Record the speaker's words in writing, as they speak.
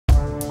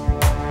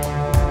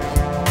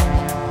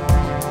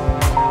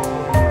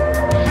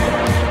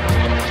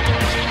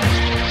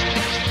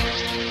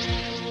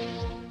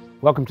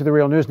Welcome to the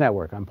Real News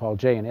Network. I'm Paul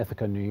Jay in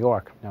Ithaca, New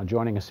York. Now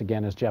joining us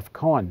again is Jeff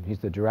Cohen. He's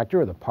the director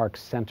of the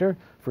Parks Center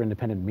for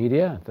Independent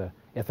Media at the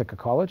Ithaca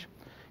College.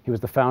 He was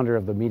the founder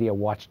of the Media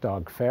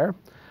Watchdog Fair.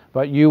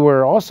 But you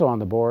were also on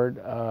the board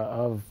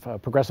of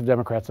Progressive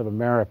Democrats of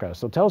America.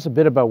 So tell us a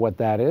bit about what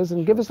that is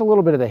and give us a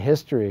little bit of the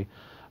history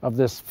of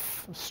this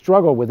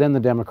struggle within the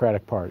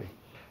Democratic Party.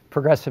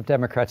 Progressive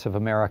Democrats of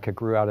America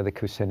grew out of the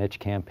Kucinich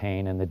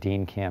campaign and the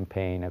Dean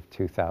campaign of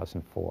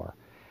 2004.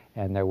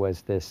 And there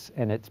was this,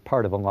 and it's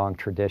part of a long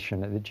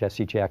tradition of the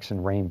Jesse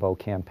Jackson rainbow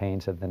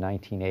campaigns of the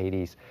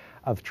 1980s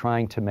of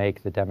trying to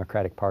make the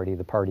Democratic Party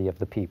the party of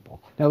the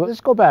people. Now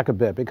let's go back a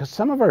bit because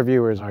some of our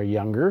viewers are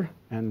younger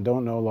and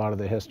don't know a lot of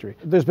the history.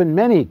 There's been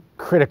many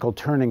critical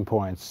turning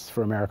points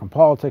for American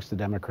politics, the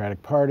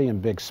Democratic Party,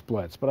 and big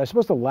splits. But I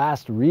suppose the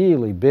last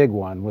really big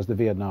one was the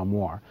Viet Nam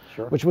War,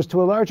 Sure. Which was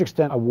to a large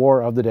extent a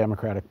war of the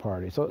Democratic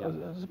Party.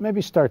 So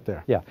maybe start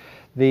there. Yeah.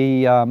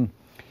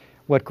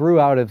 What grew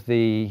out of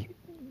the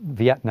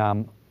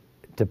Vietnam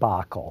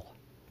debacle,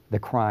 the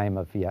crime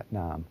of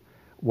Vietnam,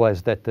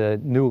 was that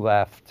the New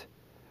Left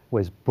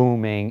was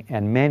booming,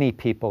 and many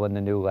people in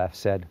the New Left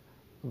said,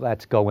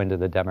 let's go into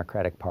the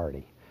Democratic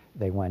Party.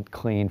 They went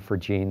clean for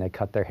Gene, they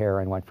cut their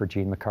hair and went for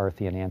Gene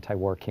McCarthy, an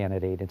anti-war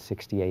candidate in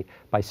 '68.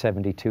 By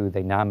 '72,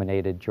 they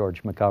nominated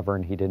George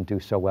McGovern. He didn't do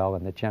so well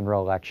in the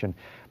general election,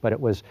 but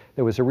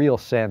there was a real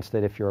sense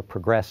that if you're a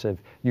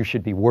progressive, you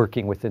should be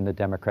working within the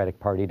Democratic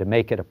Party to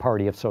make it a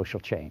party of social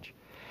change.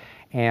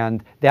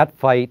 And that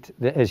fight,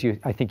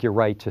 I think you're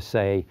right to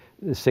say,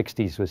 the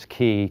 60s was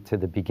key to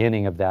the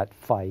beginning of that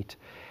fight.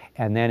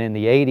 And then in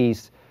the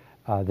 80s,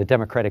 the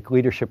Democratic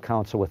Leadership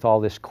Council with all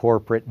this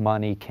corporate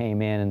money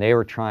came in, and they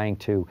were trying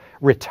to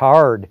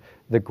retard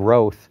the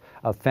growth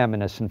of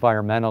feminists,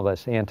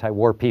 environmentalists,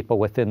 anti-war people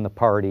within the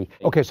party.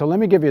 Okay, so let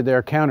me give you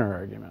their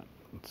counter-argument.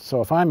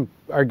 So if I'm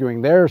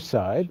arguing their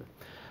side,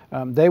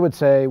 they would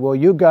say, well,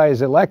 you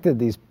guys elected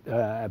these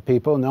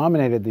people,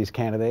 nominated these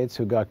candidates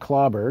who got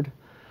clobbered.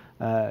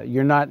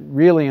 You're not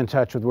really in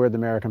touch with where the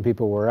American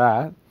people were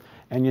at,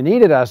 and you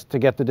needed us to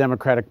get the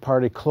Democratic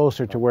Party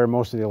closer to where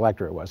most of the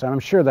electorate was. And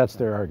I'm sure that's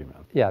their argument.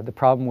 Yeah, the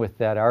problem with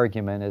that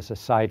argument is,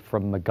 aside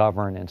from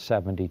McGovern in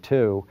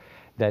 '72,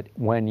 that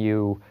when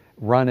you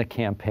run a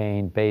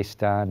campaign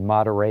based on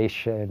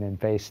moderation and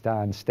based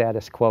on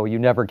status quo, you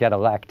never get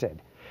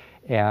elected.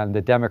 And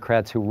the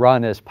Democrats who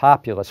run as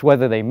populists,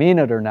 whether they mean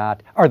it or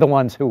not, are the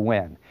ones who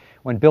win.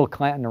 When Bill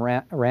Clinton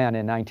ran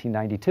in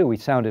 1992, he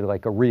sounded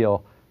like a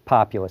real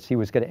populist. He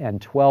was going to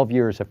end 12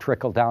 years of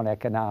trickle-down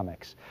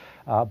economics.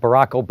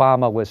 Barack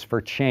Obama was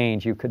for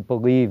change you could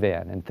believe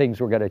in, and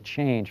things were going to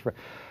change.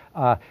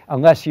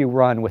 Unless you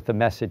run with the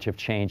message of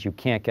change, you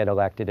can't get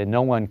elected, and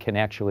no one can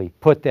actually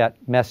put that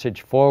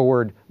message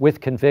forward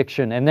with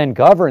conviction and then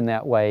govern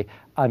that way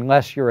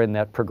unless you're in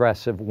that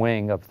progressive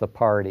wing of the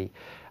party.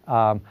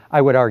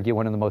 I would argue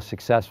one of the most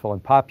successful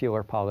and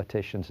popular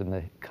politicians in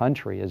the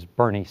country is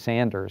Bernie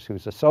Sanders,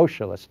 who's a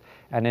socialist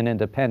and an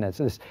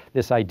independent.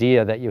 This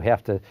idea that you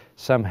have to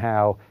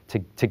somehow,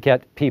 to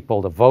get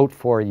people to vote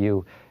for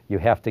you, you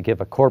have to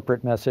give a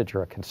corporate message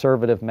or a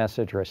conservative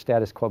message or a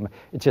status quo.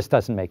 It just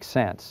doesn't make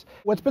sense.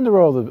 What's been the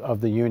role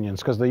of the unions?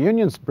 Because the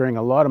unions bring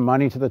a lot of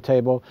money to the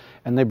table,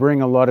 and they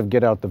bring a lot of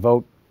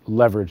get-out-the-vote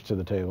leverage to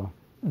the table.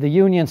 The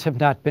unions have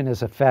not been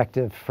as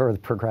effective for the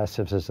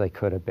progressives as they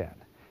could have been.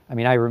 I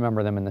mean, I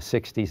remember them in the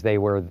 60s. They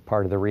were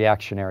part of the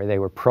reactionary. They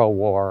were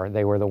pro-war.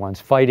 They were the ones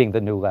fighting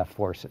the New Left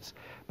forces.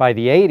 By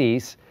the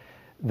 80s,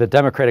 the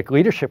Democratic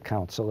Leadership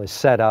Council is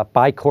set up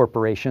by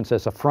corporations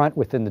as a front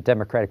within the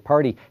Democratic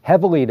Party,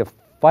 heavily to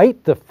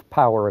fight the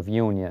power of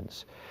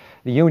unions.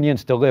 The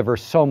unions deliver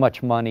so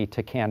much money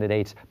to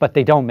candidates, but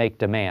they don't make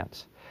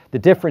demands. The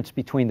difference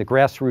between the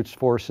grassroots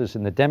forces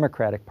in the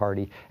Democratic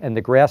Party and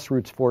the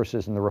grassroots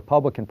forces in the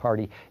Republican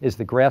Party is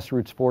the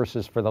grassroots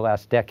forces for the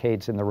last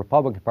decades in the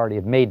Republican Party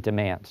have made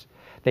demands.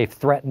 They've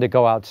threatened to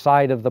go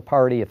outside of the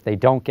party if they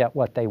don't get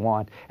what they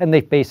want, and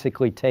they've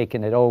basically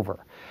taken it over.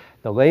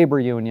 The labor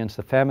unions,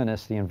 the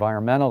feminists, the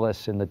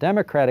environmentalists in the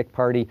Democratic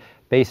Party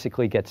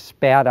basically get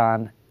spat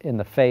on in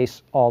the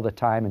face all the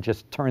time and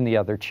just turn the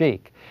other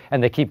cheek.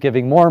 And they keep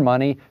giving more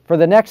money for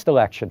the next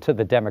election to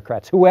the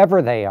Democrats,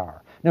 whoever they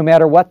are, no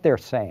matter what they're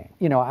saying.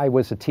 You know, I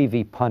was a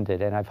TV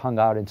pundit, and I've hung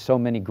out in so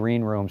many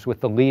green rooms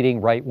with the leading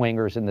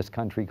right-wingers in this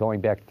country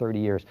going back 30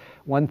 years.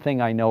 One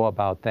thing I know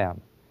about them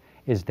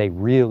is they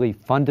really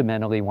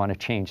fundamentally want to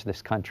change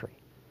this country.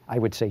 I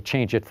would say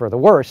change it for the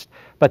worst,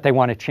 but they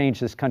want to change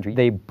this country.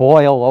 They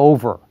boil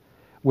over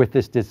with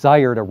this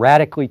desire to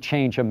radically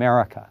change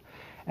America.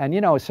 And you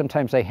know,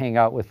 sometimes I hang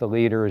out with the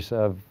leaders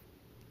of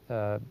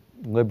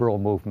liberal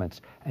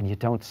movements, and you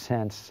don't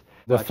sense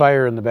the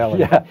fire in the belly.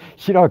 Yeah,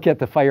 you don't get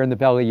the fire in the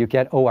belly. You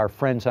get, oh, our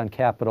friends on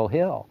Capitol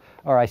Hill,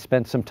 or I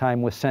spent some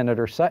time with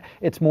Senator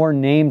It's more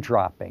name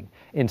dropping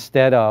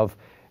instead of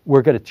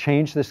we're going to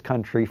change this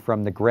country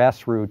from the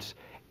grassroots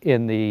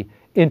in the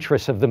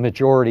interests of the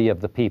majority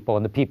of the people,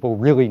 and the people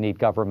really need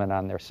government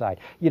on their side.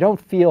 You don't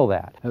feel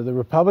that. The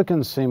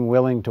Republicans seem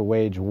willing to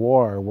wage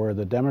war, where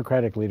the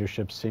Democratic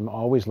leadership seem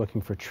always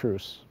looking for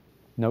truce.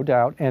 no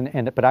doubt.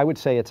 But I would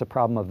say it's a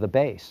problem of the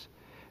base,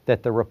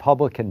 that the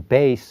Republican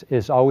base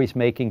is always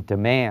making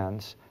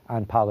demands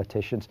on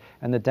politicians,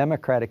 and the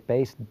Democratic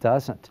base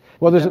doesn't.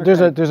 Well,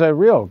 there's a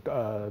real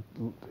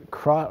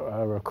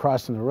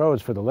crossing the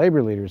roads for the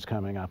labor leaders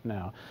coming up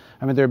now.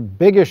 I mean, their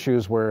big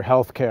issues were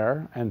health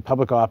care and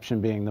public option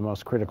being the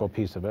most critical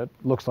piece of it.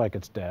 Looks like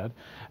it's dead.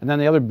 And then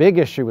the other big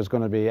issue was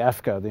going to be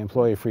EFCA, the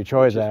Employee Free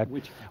Choice Act,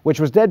 which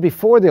was dead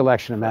before the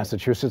election in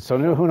Massachusetts, so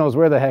who knows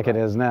where the heck it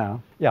is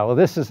now. Yeah, well,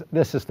 this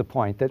is the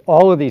point, that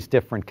all of these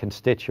different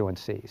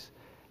constituencies,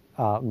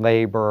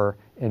 labor,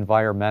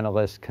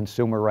 environmentalists,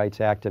 consumer rights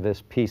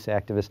activists, peace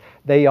activists,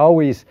 they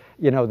always,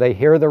 they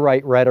hear the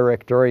right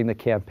rhetoric during the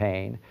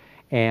campaign,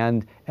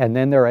 and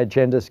then their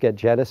agendas get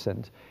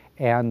jettisoned,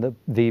 and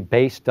the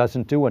base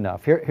doesn't do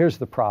enough. Here's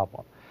the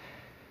problem.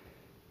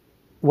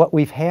 What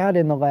we've had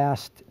in the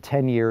last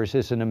 10 years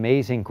is an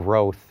amazing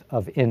growth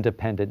of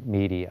independent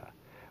media.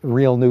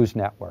 Real News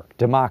Network,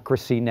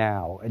 Democracy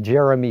Now!,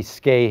 Jeremy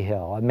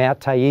Scahill, Matt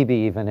Taibbi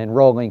even in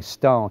Rolling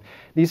Stone.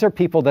 These are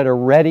people that are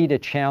ready to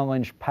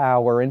challenge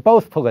power in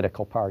both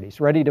political parties,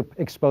 ready to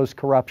expose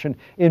corruption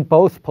in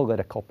both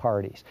political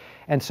parties.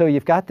 And so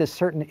you've got this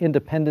certain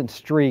independent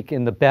streak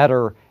in the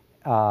better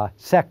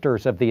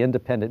sectors of the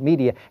independent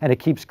media, and it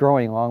keeps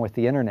growing along with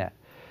the internet.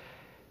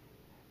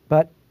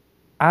 But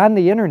on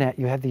the internet,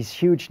 you have these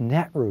huge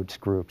netroots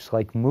groups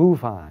like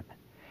MoveOn.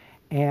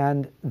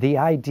 And the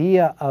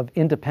idea of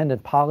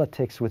independent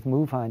politics with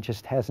MoveOn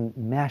just hasn't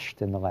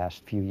meshed in the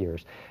last few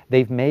years.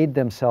 They've made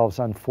themselves,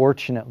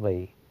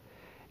 unfortunately,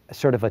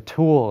 sort of a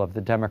tool of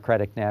the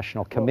Democratic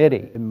National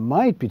Committee. It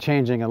might be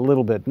changing a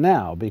little bit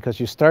now, because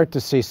you start to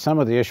see some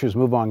of the issues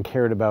MoveOn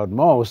cared about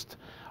most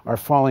are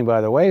falling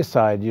by the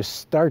wayside. You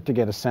start to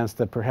get a sense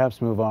that perhaps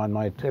MoveOn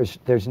might...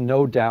 There's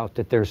no doubt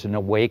that there's an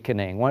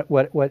awakening.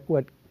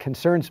 What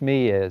concerns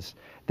me is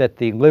that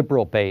the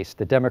liberal base,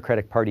 the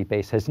Democratic Party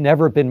base, has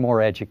never been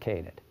more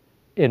educated,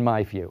 in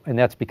my view, and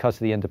that's because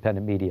of the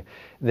independent media.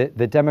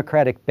 The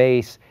Democratic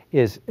base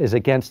is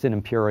against an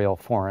imperial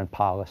foreign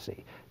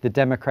policy. The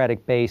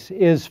Democratic base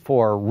is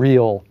for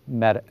real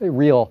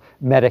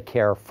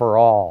Medicare for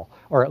all,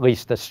 or at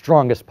least the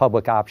strongest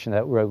public option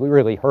that will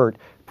really hurt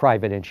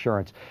private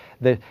insurance.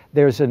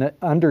 There's an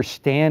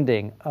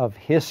understanding of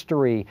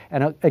history,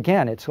 and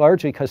again, it's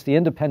largely because the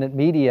independent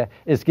media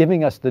is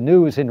giving us the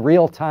news in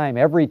real time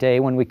every day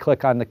when we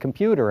click on the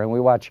computer and we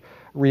watch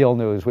Real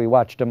News, we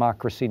watch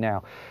Democracy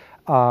Now!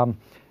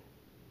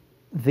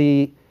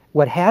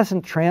 What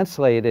hasn't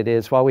translated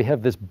is, while we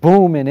have this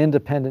boom in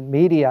independent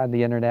media on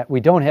the internet, we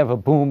don't have a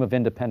boom of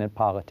independent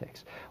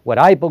politics. What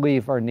I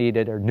believe are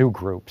needed are new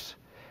groups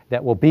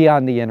that will be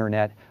on the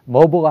internet,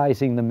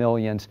 mobilizing the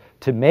millions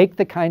to make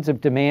the kinds of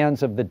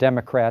demands of the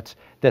Democrats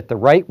that the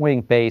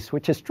right-wing base,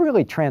 which has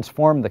really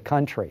transformed the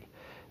country,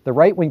 the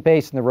right-wing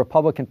base in the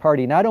Republican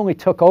Party not only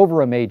took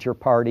over a major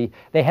party,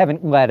 they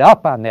haven't let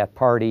up on that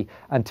party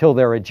until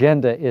their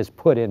agenda is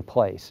put in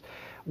place.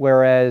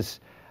 Whereas,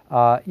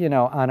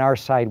 on our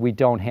side, we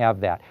don't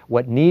have that.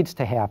 What needs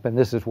to happen,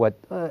 this is what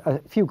a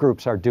few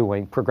groups are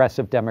doing,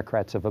 Progressive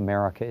Democrats of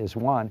America is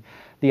one.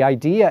 The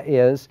idea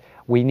is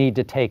we need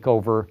to take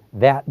over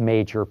that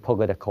major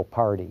political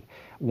party.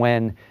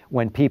 When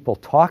people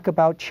talk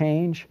about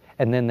change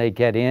and then they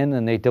get in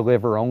and they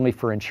deliver only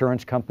for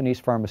insurance companies,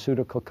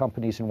 pharmaceutical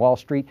companies, and Wall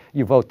Street,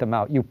 you vote them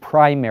out. You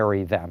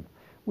primary them.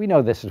 We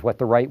know this is what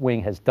the right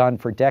wing has done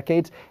for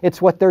decades.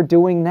 It's what they're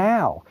doing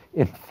now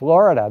in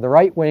Florida. The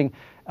right wing,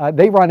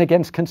 they run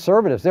against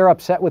conservatives. They're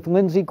upset with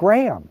Lindsey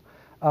Graham.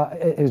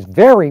 Is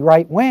very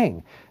right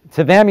wing.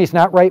 To them, he's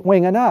not right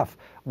wing enough.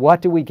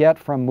 What do we get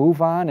from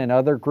MoveOn and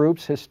other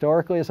groups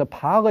historically as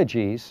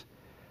apologies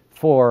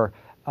for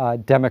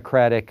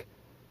Democratic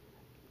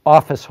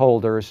office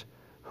holders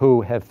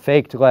who have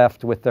faked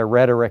left with their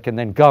rhetoric and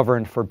then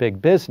governed for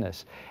big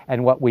business.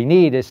 And what we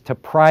need is to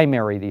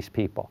primary these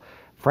people.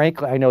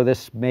 Frankly, I know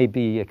this may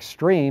be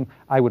extreme.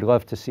 I would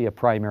love to see a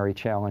primary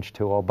challenge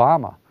to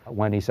Obama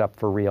when he's up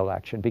for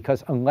re-election,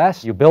 because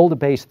unless you build a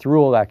base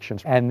through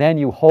elections and then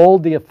you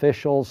hold the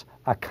officials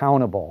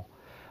accountable,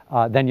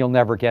 then you'll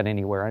never get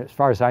anywhere. And as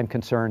far as I'm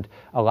concerned,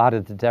 a lot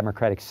of the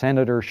Democratic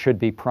senators should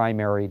be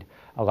primaried.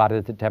 A lot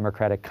of the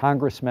Democratic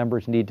Congress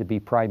members need to be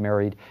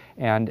primaried.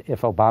 And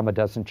if Obama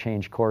doesn't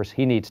change course,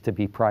 he needs to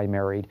be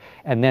primaried.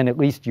 And then at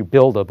least you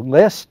build a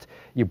list,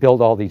 you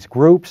build all these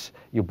groups,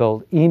 you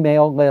build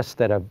email lists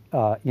that have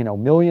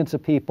millions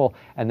of people,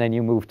 and then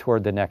you move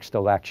toward the next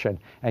election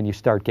and you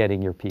start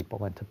getting your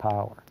people into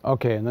power.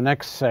 Okay, in the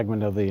next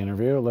segment of the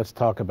interview, let's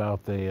talk about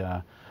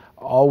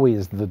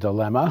always the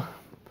dilemma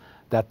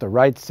that the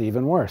right's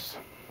even worse.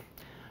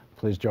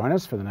 Please join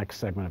us for the next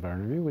segment of our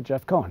interview with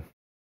Jeff Cohen.